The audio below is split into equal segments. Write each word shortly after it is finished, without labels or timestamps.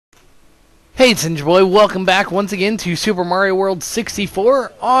Hey, it's Ninja Boy. Welcome back once again to Super Mario World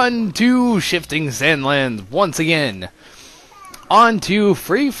 64. On to Shifting Sandlands once again. On to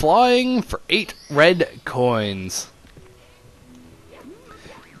Free Flying for 8 red coins.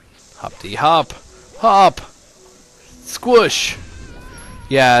 Hopty hop, hop, squish.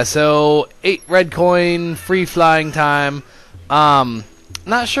 Yeah, so 8 red coin, free flying time.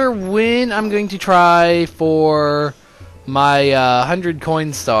 Not sure when I'm going to try for my 100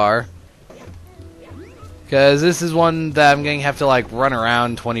 coin star. Because this is one that I'm going to have to like run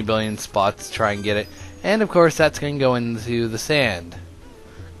around 20 billion spots to try and get it. And of course that's going to go into the sand.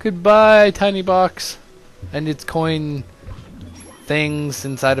 Goodbye, tiny box. And its coin things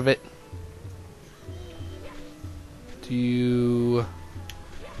inside of it.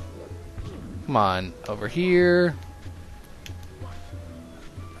 Come on, over here.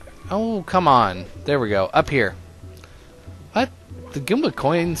 Oh, come on. There we go. Up here. What? The Goomba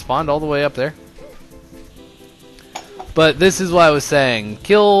coin spawned all the way up there? But this is what I was saying.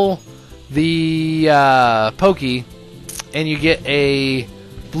 Kill the Pokey, and you get a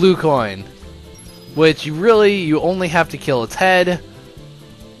blue coin. Which you only have to kill its head.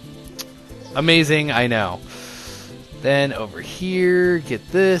 Amazing, I know. Then over here,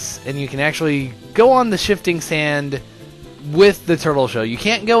 get this, and you can actually go on the shifting sand with the turtle shell. You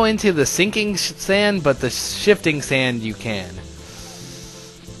can't go into the sinking sand, but the shifting sand you can.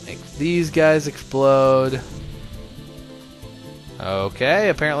 Make these guys explode. Okay,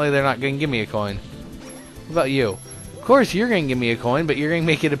 apparently they're not going to give me a coin. What about you? Of course you're going to give me a coin, but you're going to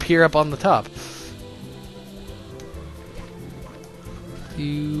make it appear up on the top.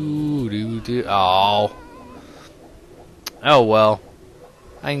 Oh. Oh well.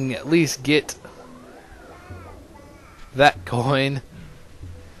 I can at least get that coin.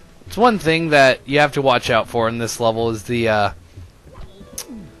 It's one thing that you have to watch out for in this level is the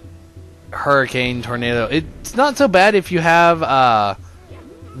hurricane tornado. It's not so bad if you have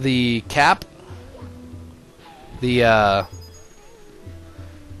the cap, the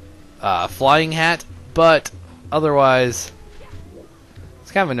flying hat, but otherwise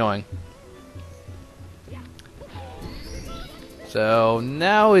it's kind of annoying. So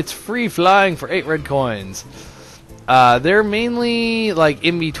now it's free flying for 8 red coins. They're mainly like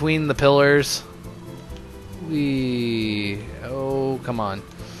in between the pillars. Oh, come on.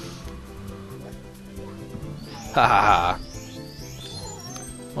 Ha ha ha.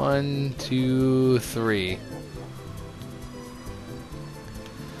 1, 2, 3.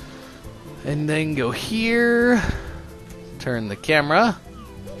 And then go here. Turn the camera.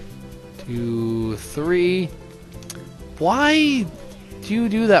 2, 3. Why do you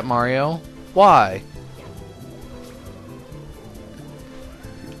do that, Mario? Why?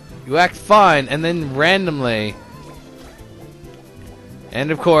 You act fine, and then randomly. And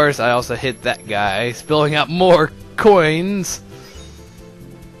of course, I also hit that guy, spilling out more coins.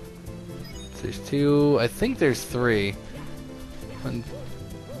 There's 2. I think there's 3.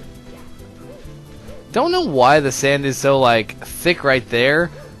 Don't know why the sand is so like thick right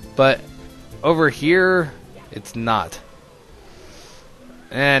there, but over here it's not.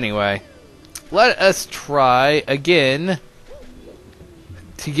 Anyway, let us try again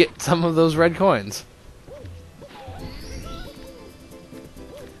to get some of those red coins.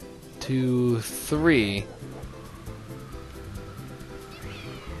 2, 3.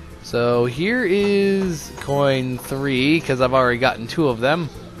 So here is coin 3 because I've already gotten 2 of them.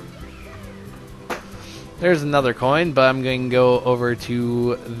 There's another coin, but I'm going to go over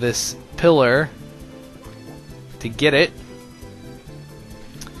to this pillar to get it.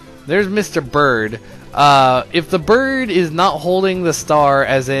 There's Mr. Bird. If the bird is not holding the star,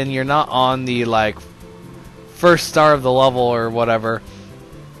 as in you're not on the like first star of the level or whatever,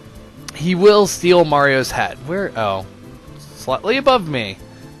 he will steal Mario's hat. Where? Oh, slightly above me.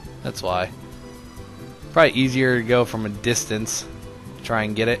 That's why. Probably easier to go from a distance. Try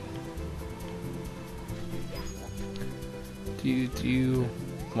and get it.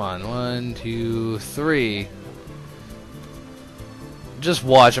 Come on, 1, 2, 3. Just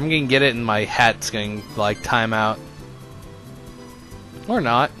watch. I'm gonna get it, and my hat's gonna like time out, or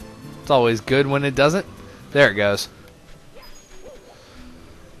not. It's always good when it doesn't. There it goes.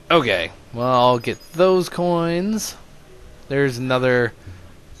 Okay, well, I'll get those coins. There's another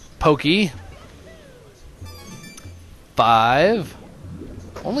Pokey. 5.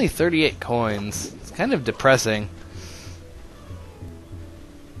 Only 38 coins. It's kind of depressing.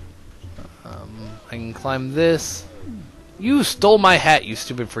 I can climb this. You stole my hat, you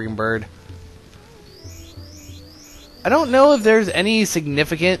stupid freaking bird. I don't know if there's any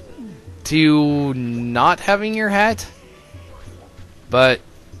significant to not having your hat, but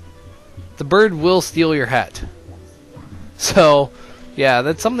the bird will steal your hat. So, yeah,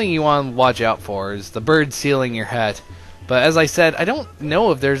 that's something you want to watch out for, is the bird stealing your hat. But as I said, I don't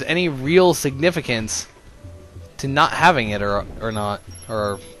know if there's any real significance to not having it or not.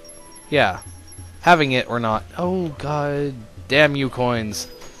 Or, yeah, having it or not. Oh, god damn you, coins.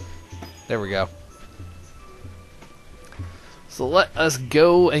 There we go. So let us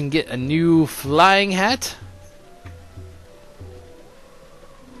go and get a new flying hat.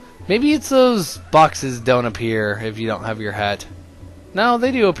 Maybe it's those boxes don't appear if you don't have your hat. No,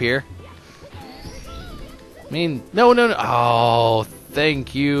 they do appear. I mean, no. Oh,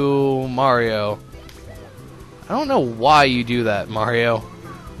 thank you, Mario. I don't know why you do that, Mario.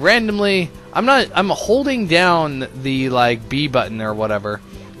 Randomly, I'm holding down the, like, B button or whatever.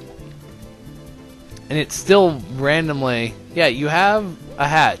 And it's still randomly... Yeah, you have a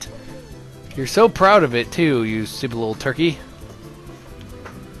hat. You're so proud of it, too, you stupid little turkey.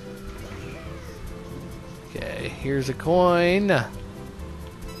 Okay, here's a coin.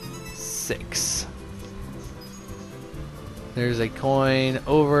 6. There's a coin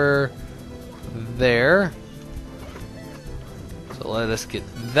over there. So let us get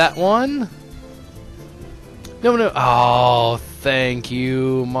that one. No. Oh, thank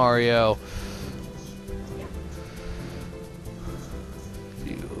you, Mario.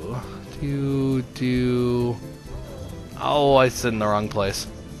 Do. Oh, I sit in the wrong place.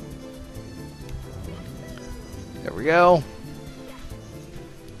 There we go.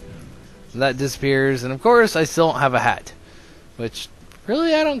 That disappears, and of course I still don't have a hat. Which,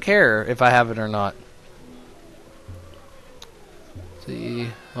 really, I don't care if I have it or not. See.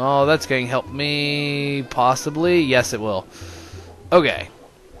 Oh, that's going to help me, possibly. Yes, it will. Okay.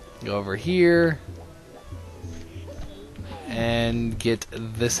 Go over here. And get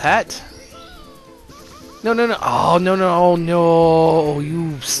this hat. No. Oh, no.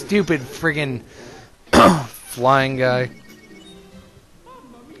 You stupid friggin' flying guy.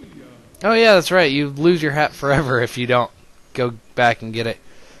 Oh, yeah, that's right. You lose your hat forever if you don't go back and get it.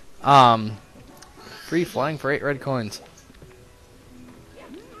 Free flying for 8 red coins.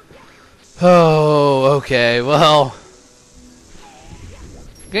 Oh, okay. Well,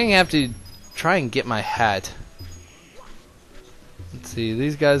 I'm going to have to try and get my hat. Let's see.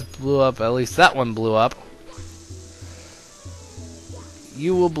 These guys blew up. At least that one blew up.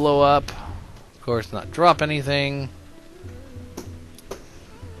 You will blow up. Of course, not drop anything.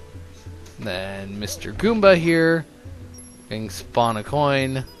 Then Mr. Goomba here. Can spawn a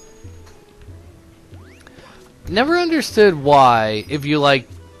coin. Never understood why, if you like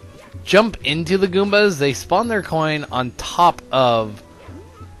jump into the Goombas, they spawn their coin on top of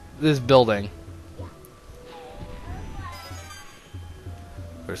this building.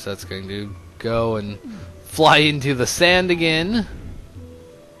 Of course, that's going to go and fly into the sand again.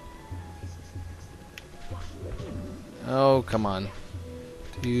 Oh, come on.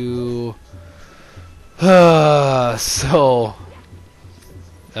 So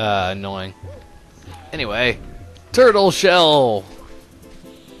annoying. Anyway, turtle shell.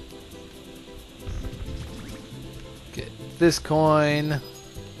 Get this coin.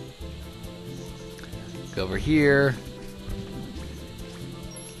 Go over here.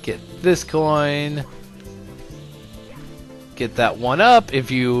 Get this coin. Get that one up if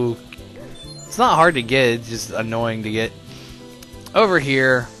you... It's not hard to get, it's just annoying to get. Over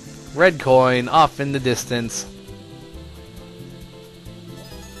here. Red coin off in the distance.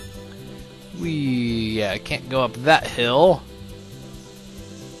 Yeah, can't go up that hill.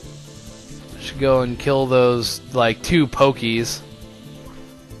 Should go and kill those, like, 2 pokies.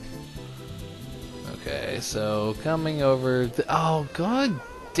 Okay, so coming over... Oh, god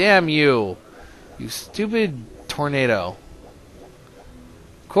damn you! You stupid tornado.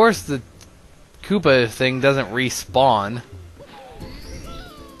 Of course the Koopa thing doesn't respawn.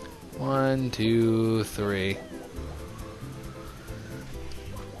 1, 2, 3.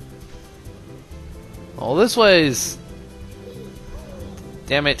 Well, this way's...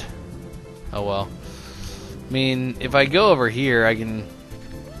 Damn it. Oh well. I mean, if I go over here, I can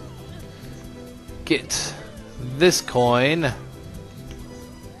get this coin.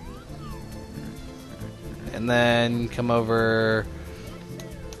 And then come over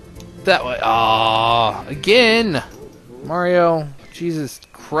that way. Ah, again! Mario, Jesus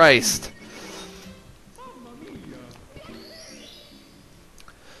Christ.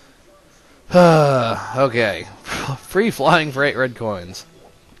 Okay. Free flying for 8 red coins.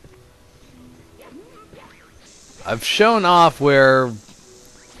 I've shown off where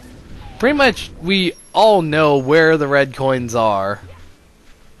pretty much we all know where the red coins are.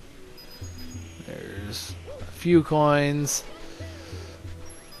 There's a few coins.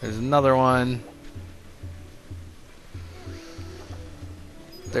 There's another one.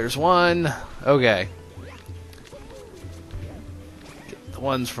 There's one. Okay. Get the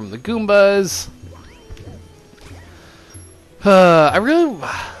ones from the Goombas. I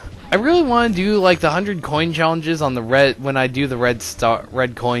really want to do like the 100 coin challenges on the red when I do the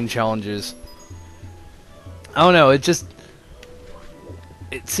red coin challenges. I don't know, it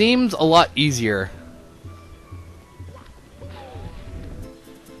seems a lot easier.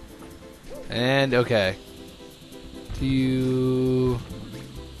 And okay.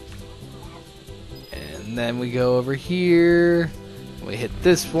 And then we go over here. We hit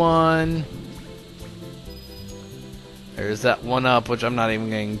this one. There's that one up, which I'm not even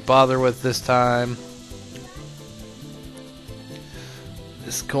going to bother with this time.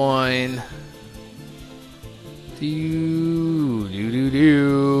 This coin.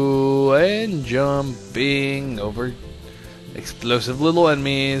 And jumping over explosive little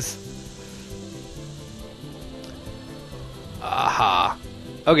enemies. Aha.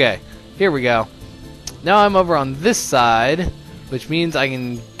 Okay, here we go. Now I'm over on this side, which means I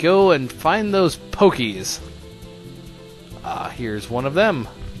can go and find those Pokies. Here's one of them.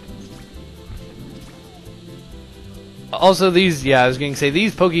 Also, these, I was going to say,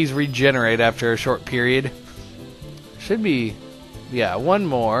 these Pokies regenerate after a short period. Should be, one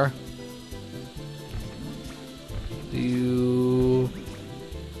more.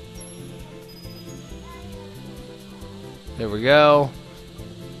 There we go.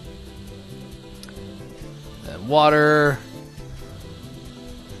 And water.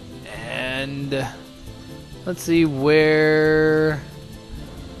 And let's see where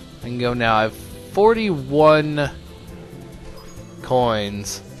I can go now. I have 41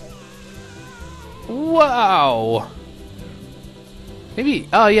 coins. Wow. Maybe,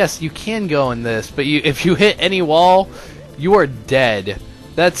 oh yes, you can go in this, but if you hit any wall, you are dead.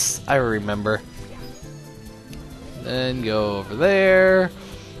 That's, I remember. Then go over there.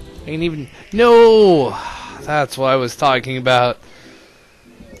 I can even, no! That's what I was talking about.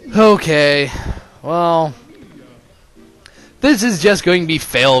 Okay, well, this is just going to be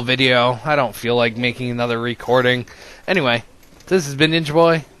fail video. I don't feel like making another recording. Anyway, this has been Ninja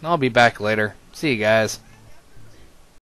Boy, and I'll be back later. See you guys.